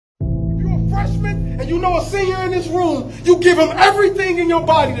you know a senior in this room, you give him everything in your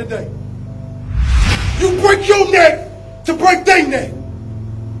body today. You break your neck to break their neck.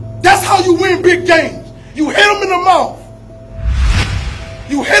 That's how you win big games. You hit them in the mouth.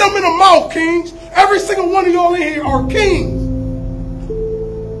 You hit them in the mouth, kings. Every single one of y'all in here are kings.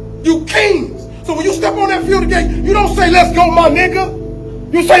 You kings. So when you step on that field again, you don't say, let's go, my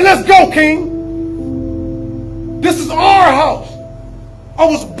nigga. You say, let's go, king. This is our house. I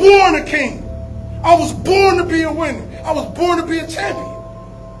was born a king. I was born to be a winner. I was born to be a champion.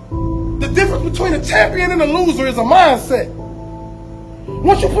 The difference between a champion and a loser is a mindset.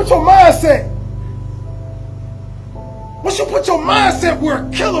 Once you put your mindset where a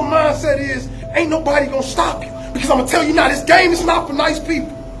killer mindset is, ain't nobody gonna stop you. Because I'm gonna tell you now, this game is not for nice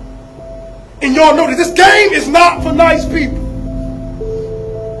people. And y'all know that this game is not for nice people.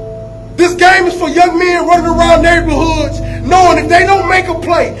 This game is for young men running around neighborhoods knowing if they don't make a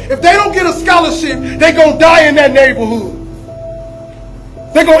play, if they don't get a scholarship, they're going to die in that neighborhood.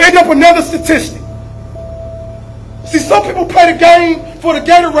 They're going to end up another statistic. See, some people play the game for the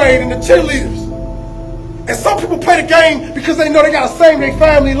Gatorade and the cheerleaders. And some people play the game because they know they got to save their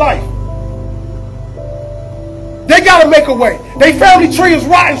family life. They got to make a way. Their family tree is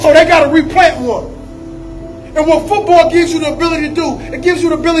rotten, so they got to replant one. And what football gives you the ability to do, it gives you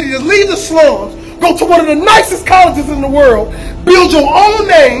the ability to leave the slums, go to one of the nicest colleges in the world, build your own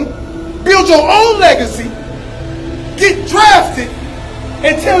name, build your own legacy, get drafted,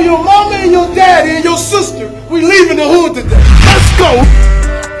 and tell your mama and your daddy and your sister, we leaving the hood today. Let's go!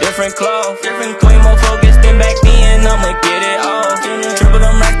 Different clothes, different clean, more focused than back then, I'ma get it off. Triple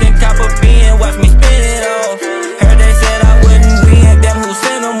them racks, then cop a bin, watch me spin it off. Heard they said I wouldn't win, them who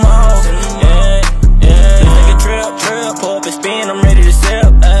sent them off. Pull up and spin, I'm ready to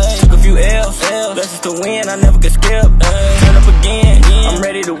sell. Took a few L's, blessings to win, I never could skip. Turn up again, I'm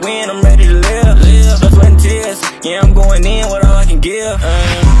ready to win, I'm ready to live. Blood, sweat, and tears, yeah, I'm going in with all I can give.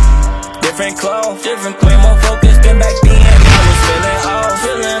 Different clothes, different clean, more focused than back then. I was feeling off,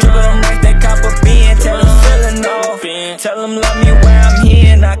 triple them racks, that cop a bin, tell them feeling off. Tell them love me where I'm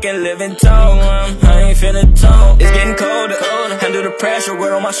here, and I can live in tone. I ain't feeling tone, it's getting colder. Handle the pressure,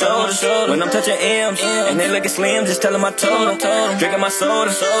 word on my shoulders. When I'm touching M's, and they looking slim, just tell them I told them. Drinking my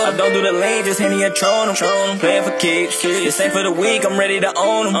soda, I don't do the lean, just Henny and Tron. Playing for kicks, this ain't for the week, I'm ready to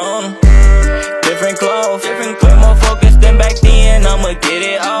own them. Different clothes, different clothes, more focused than back then, I'ma get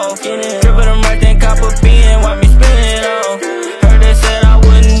it off. Triple them right, then cop a bin, watch me spin it off. Heard they said I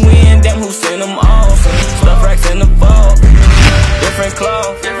wouldn't win, them who sent them off. Stuff racks in the vault. Different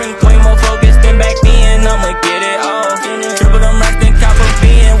clothes, different clothes, more focused than back then, I'ma get it off. Triple them racks, then cop a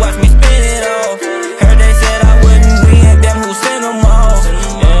bin, watch me spin it off. Heard they said I wouldn't win, them who sent them off.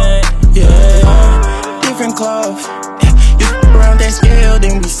 Different clothes. Around that scale,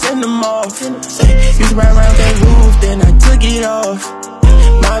 then we send them off. Used to ride around that roof, then I took it off.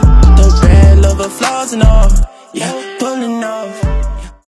 My the bad lover flaws and all.